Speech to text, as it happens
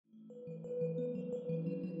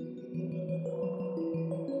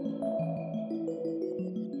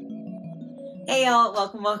Hey y'all,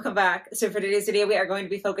 welcome back. So for today's video, we are going to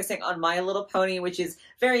be focusing on My Little Pony, which is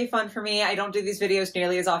very fun for me. I don't do these videos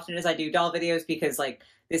nearly as often as I do doll videos because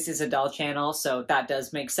this is a doll channel, so that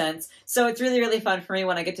does make sense. So it's really fun for me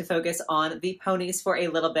when I get to focus on the ponies for a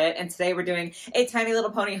little bit. And today we're doing a tiny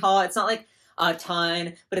little pony haul. It's not like a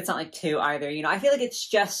ton, but it's not like two either. You know, I feel like it's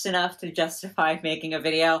just enough to justify making a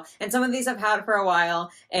video. And some of these I've had for a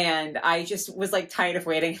while, and I just was like tired of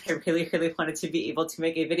waiting. I really wanted to be able to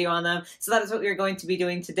make a video on them. So that is what we're going to be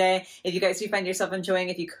doing today. If you guys do find yourself enjoying,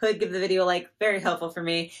 if you could give the video a like, very helpful for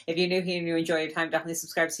me. If you're new here and you enjoy your time, definitely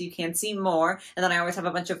subscribe so you can see more. And then I always have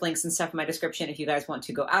a bunch of links and stuff in my description if you guys want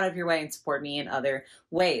to go out of your way and support me in other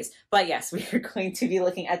ways. But yes, we are going to be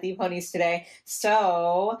looking at the ponies today.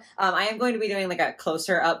 So I am going to be doing like a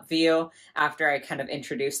closer up view after I kind of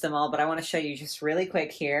introduce them all, but I want to show you just really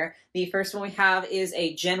quick here. The first one we have is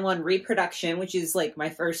a Gen 1 reproduction, which is like my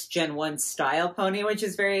first Gen 1 style pony, which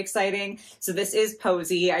is very exciting. So this is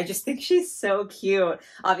Posey. I just think she's so cute.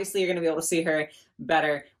 Obviously, you're going to be able to see her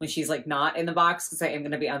better when she's like not in the box because I am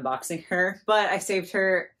going to be unboxing her, but I saved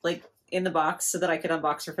her like in the box so that I could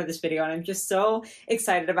unbox her for this video, and I'm just so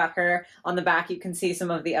excited about her. On the back you can see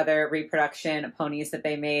some of the other reproduction ponies that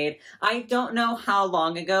they made. I don't know how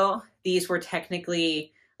long ago these were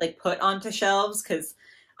technically like put onto shelves because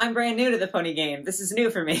I'm brand new to the pony game. This is new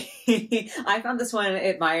for me. I found this one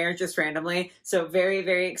at Meijer just randomly, so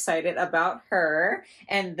very excited about her.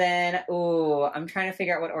 And then, ooh, I'm trying to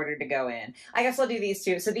figure out what order to go in. I guess I'll do these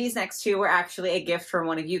two. So these next two were actually a gift from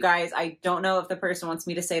one of you guys. I don't know if the person wants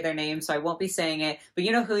me to say their name, so I won't be saying it, but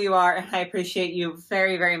you know who you are, and I appreciate you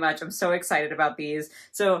very much. I'm so excited about these.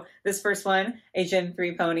 So this first one, a Gen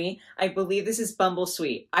 3 pony. I believe this is Bumble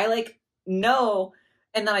Sweet. I know,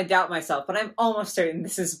 and then I doubt myself, but I'm almost certain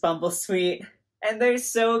this is Bumble Sweet. And they're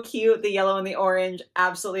so cute. The yellow and the orange,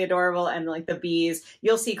 absolutely adorable. And like the bees,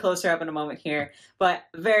 you'll see closer up in a moment here, but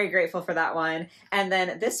very grateful for that one. And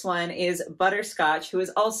then this one is Butterscotch, who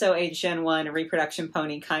is also a Gen 1 reproduction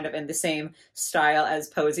pony, kind of in the same style as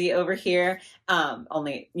Posey over here.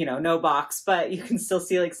 Only, you know, no box, but you can still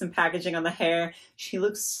see like some packaging on the hair. She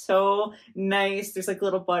looks so nice. There's like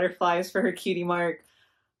little butterflies for her cutie mark.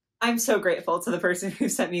 I'm so grateful to the person who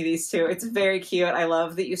sent me these two. It's very cute. I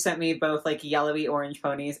love that you sent me both like yellowy orange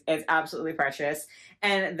ponies. It's absolutely precious.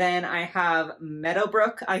 And then I have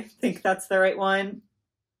Meadowbrook. I think that's the right one.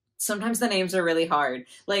 Sometimes the names are really hard.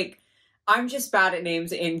 Like, I'm just bad at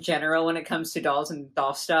names in general when it comes to dolls and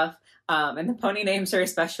doll stuff. And the pony names are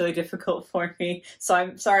especially difficult for me. So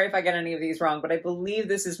I'm sorry if I get any of these wrong, but I believe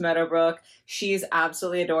this is Meadowbrook. She's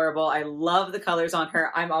absolutely adorable. I love the colors on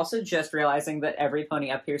her. I'm also just realizing that every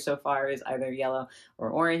pony up here so far is either yellow or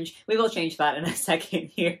orange. We will change that in a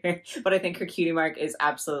second here, but I think her cutie mark is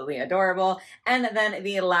absolutely adorable. And then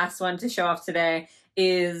the last one to show off today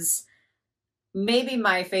is maybe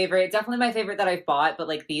my favorite, definitely my favorite that I've bought, but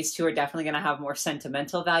like these two are definitely going to have more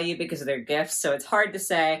sentimental value because of their gifts, so it's hard to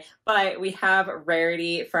say. But we have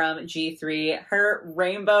Rarity from G3. Her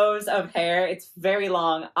rainbows of hair, it's very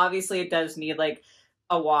long. Obviously it does need like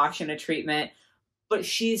a wash and a treatment, but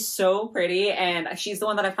she's so pretty, and she's the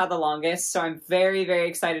one that I've had the longest, so I'm very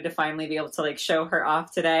excited to finally be able to like show her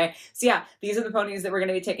off today. So yeah, these are the ponies that we're going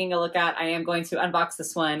to be taking a look at. I am going to unbox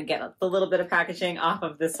this one, get the little bit of packaging off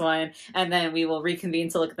of this one, and then we will reconvene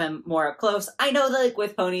to look at them more up close. I know that like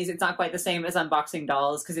with ponies, it's not quite the same as unboxing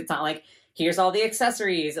dolls, because it's not like, here's all the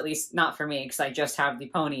accessories, at least not for me, because I just have the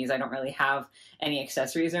ponies. I don't really have any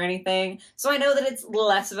accessories or anything. So I know that it's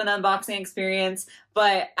less of an unboxing experience,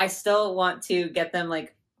 but I still want to get them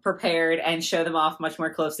like prepared and show them off much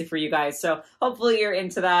more closely for you guys. So hopefully you're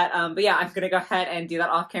into that. But yeah, I'm going to go ahead and do that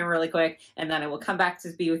off camera really quick, and then I will come back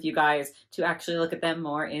to be with you guys to actually look at them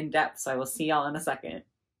more in depth. So I will see y'all in a second.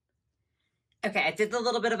 Okay, I did the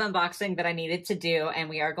little bit of unboxing that I needed to do,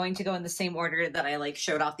 and we are going to go in the same order that I like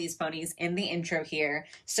showed off these ponies in the intro here.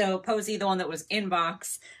 So Posey, the one that was in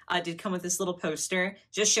box, did come with this little poster,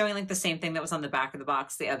 just showing like the same thing that was on the back of the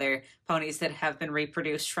box, the other ponies that have been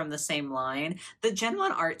reproduced from the same line. The Gen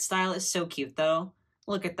 1 art style is so cute though.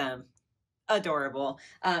 Look at them. Adorable.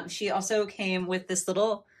 She also came with this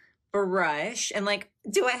little brush, and like,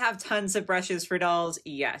 do I have tons of brushes for dolls?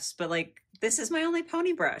 Yes, but like, this is my only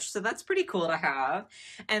pony brush, so that's pretty cool to have.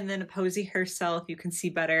 And then Posey herself, you can see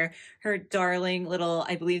better, her darling little,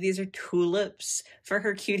 I believe these are tulips for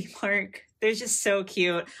her cutie mark. They're just so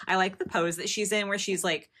cute. I like the pose that she's in where she's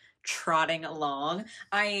like trotting along.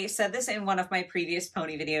 I said this in one of my previous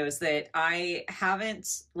pony videos that I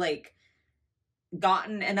haven't like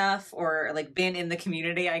gotten enough or like been in the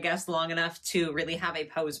community, I guess, long enough to really have a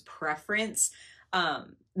pose preference.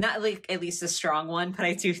 Not like at least a strong one, but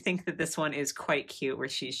I do think that this one is quite cute where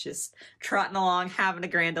she's just trotting along, having a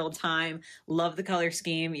grand old time. Love the color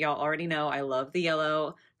scheme. Y'all already know I love the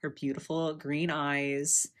yellow, her beautiful green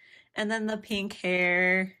eyes, and then the pink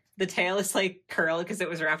hair. The tail is like curled because it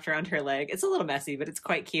was wrapped around her leg. It's a little messy, but it's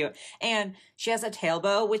quite cute. And she has a tail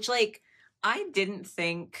bow, which like I didn't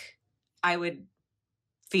think I would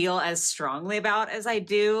feel as strongly about as I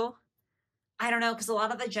do. I don't know, because a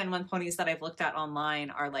lot of the Gen 1 ponies that I've looked at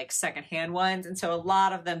online are like secondhand ones. And so a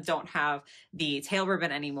lot of them don't have the tail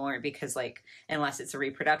ribbon anymore because like, unless it's a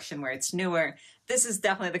reproduction where it's newer, this is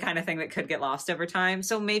definitely the kind of thing that could get lost over time.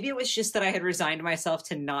 So maybe it was just that I had resigned myself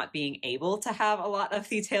to not being able to have a lot of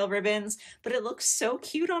the tail ribbons, but it looks so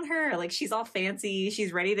cute on her. Like she's all fancy,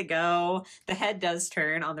 she's ready to go. The head does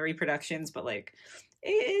turn on the reproductions, but like,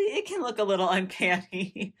 it can look a little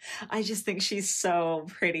uncanny. I just think she's so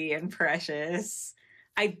pretty and precious.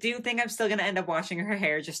 I do think I'm still going to end up washing her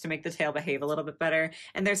hair just to make the tail behave a little bit better.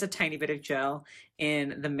 And there's a tiny bit of gel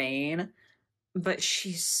in the mane, but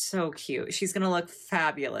she's so cute. She's going to look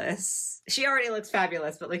fabulous. She already looks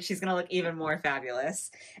fabulous, but like she's going to look even more fabulous.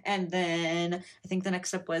 And then I think the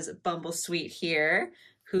next up was Bumble Sweet here,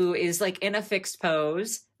 who is like in a fixed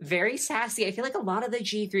pose, very sassy. I feel like a lot of the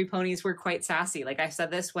G3 ponies were quite sassy. Like I said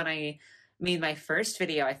this when I made my first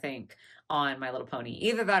video, I think, on My Little Pony.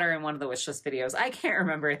 Either that or in one of the wishlist videos. I can't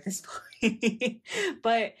remember at this point.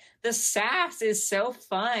 But the sass is so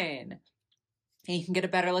fun. And you can get a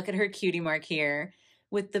better look at her cutie mark here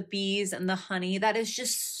with the bees and the honey. That is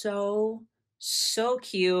just so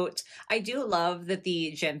cute. I do love that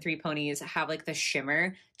the Gen 3 ponies have like the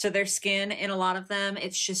shimmer to their skin in a lot of them.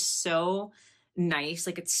 It's just so nice.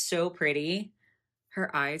 Like it's so pretty.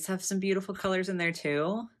 Her eyes have some beautiful colors in there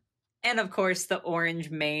too. And of course, the orange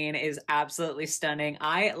mane is absolutely stunning.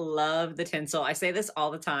 I love the tinsel. I say this all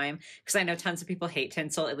the time because I know tons of people hate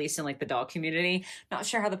tinsel, at least in like the doll community. Not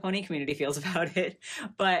sure how the pony community feels about it,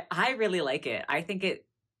 but I really like it. I think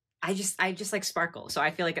I just like sparkle. So I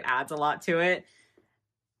feel like it adds a lot to it.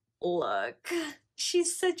 Look,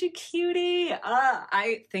 she's such a cutie.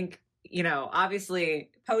 I think, you know, obviously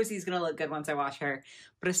Posey's going to look good once I wash her,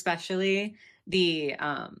 but especially the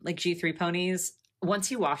like G3 ponies,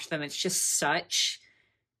 once you wash them, it's just such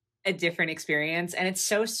a different experience and it's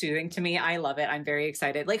so soothing to me. I love it. I'm very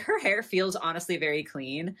excited. Like her hair feels honestly very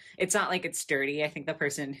clean. It's not like it's dirty. I think the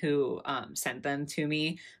person who sent them to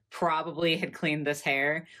me probably had cleaned this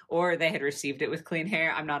hair or they had received it with clean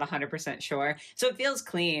hair. I'm not 100% sure. So it feels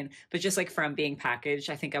clean, but just like from being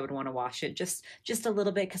packaged, I think I would want to wash it just a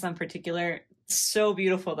little bit because I'm particular. So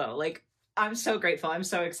beautiful though. Like I'm so grateful. I'm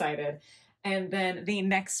so excited. And then the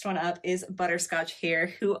next one up is Butterscotch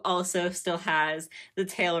here, who also still has the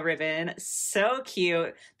tail ribbon. So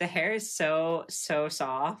cute. The hair is so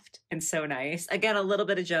soft and so nice. Again, a little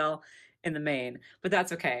bit of gel in the mane, but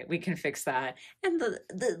that's okay. We can fix that. And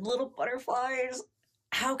the little butterflies.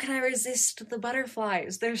 How can I resist the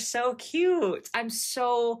butterflies? They're so cute. I'm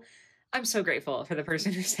so grateful for the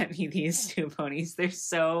person who sent me these two ponies. They're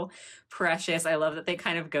so precious. I love that they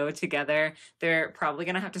kind of go together. They're probably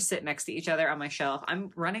going to have to sit next to each other on my shelf.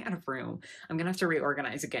 I'm running out of room. I'm going to have to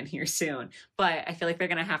reorganize again here soon. But I feel like they're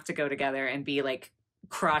going to have to go together and be like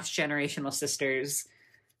cross-generational sisters.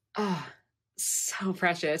 Oh, so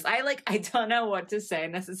precious. I don't know what to say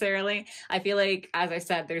necessarily. I feel like, as I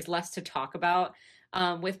said, there's less to talk about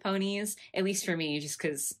with ponies, at least for me, just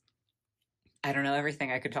because I don't know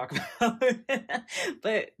everything I could talk about,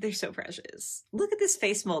 but they're so precious. Look at this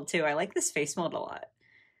face mold too. I like this face mold a lot.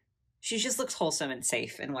 She just looks wholesome and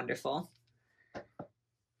safe and wonderful.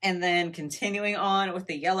 And then continuing on with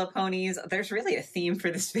the yellow ponies, there's really a theme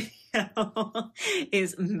for this video,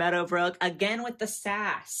 is Meadowbrook, again with the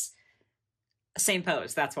sass. Same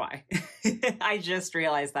pose, that's why. I just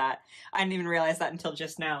realized that. I didn't even realize that until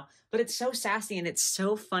just now. But it's so sassy and it's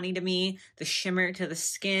so funny to me, the shimmer to the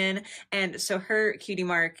skin. And so her cutie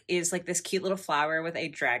mark is like this cute little flower with a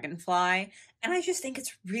dragonfly. And I just think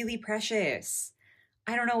it's really precious.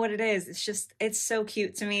 I don't know what it is. It's so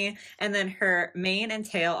cute to me. And then her mane and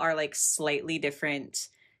tail are like slightly different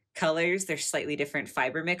colors. They're slightly different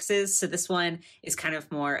fiber mixes. So this one is kind of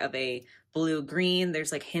more of a blue-green.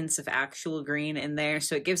 There's like hints of actual green in there.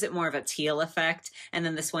 So it gives it more of a teal effect. And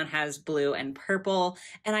then this one has blue and purple.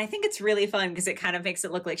 And I think it's really fun because it kind of makes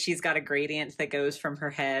it look like she's got a gradient that goes from her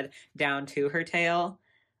head down to her tail.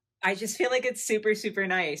 I just feel like it's super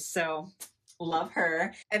nice. So love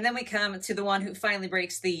her. And then we come to the one who finally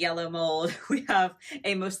breaks the yellow mold. We have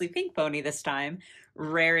a mostly pink pony this time,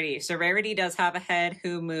 Rarity. So Rarity does have a head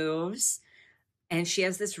who moves. And she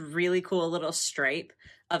has this really cool little stripe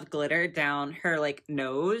of glitter down her like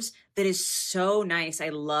nose that is so nice. I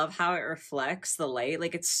love how it reflects the light.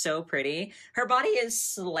 Like it's so pretty. Her body is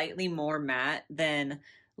slightly more matte than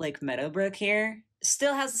like Meadowbrook here.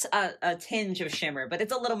 Still has a tinge of shimmer, but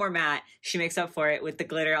it's a little more matte. She makes up for it with the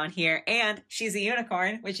glitter on here. And she's a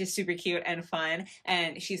unicorn, which is super cute and fun.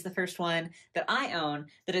 And she's the first one that I own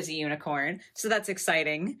that is a unicorn. So that's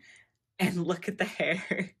exciting. And look at the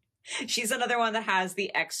hair. She's another one that has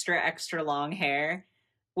the extra long hair,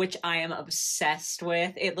 which I am obsessed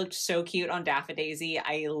with. It looked so cute on Daffy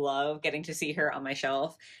I love getting to see her on my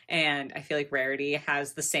shelf. And I feel like Rarity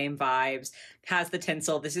has the same vibes, has the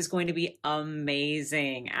tinsel. This is going to be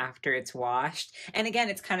amazing after it's washed. And again,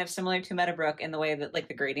 it's kind of similar to Meadowbrook in the way that like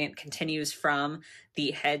the gradient continues from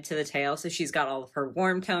the head to the tail. So she's got all of her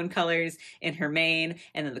warm tone colors in her mane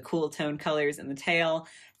and then the cool tone colors in the tail.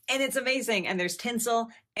 And it's amazing. And there's tinsel,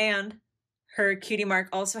 and her cutie mark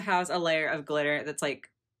also has a layer of glitter that's like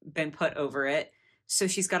been put over it. So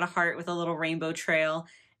she's got a heart with a little rainbow trail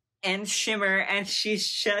and shimmer, and she's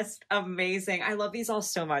just amazing. I love these all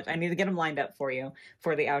so much. I need to get them lined up for you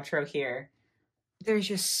for the outro here. They're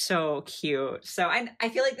just so cute. So I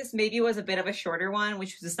feel like this maybe was a bit of a shorter one,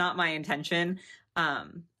 which was not my intention. I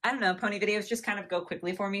don't know, pony videos just kind of go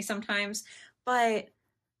quickly for me sometimes, but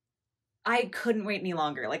I couldn't wait any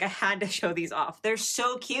longer. Like I had to show these off. They're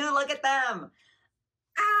so cute. Look at them.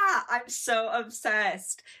 Ah, I'm so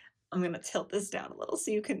obsessed. I'm going to tilt this down a little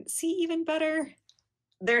so you can see even better.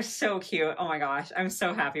 They're so cute. Oh my gosh. I'm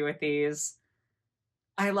so happy with these.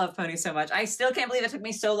 I love ponies so much. I still can't believe it took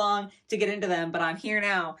me so long to get into them, but I'm here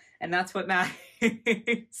now, and that's what matters.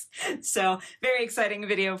 So very exciting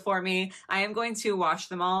video for me. I am going to wash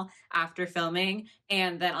them all after filming,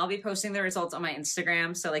 and then I'll be posting the results on my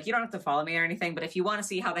Instagram. So like, you don't have to follow me or anything, but if you want to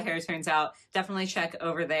see how the hair turns out, definitely check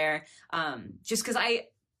over there. Just because I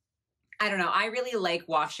don't know, I really like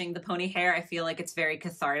washing the pony hair. I feel like it's very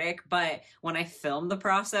cathartic, but when I film the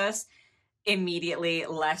process, immediately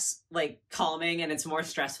less like calming, and it's more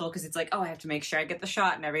stressful because it's like, oh, I have to make sure I get the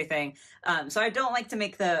shot and everything. So I don't like to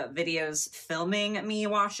make the videos filming me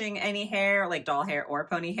washing any hair, like doll hair or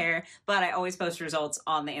pony hair, but I always post results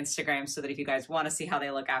on the Instagram so that if you guys want to see how they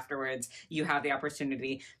look afterwards, you have the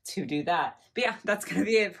opportunity to do that. But yeah, that's gonna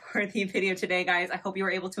be it for the video today, guys. I hope you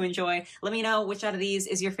were able to enjoy. Let me know which out of these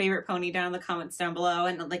is your favorite pony down in the comments down below,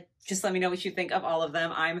 and like just let me know what you think of all of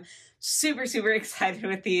them. I'm super excited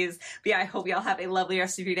with these. But yeah, I hope y'all have a lovely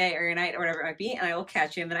rest of your day or your night or whatever it might be, and I will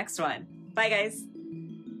catch you in the next one. Bye, guys.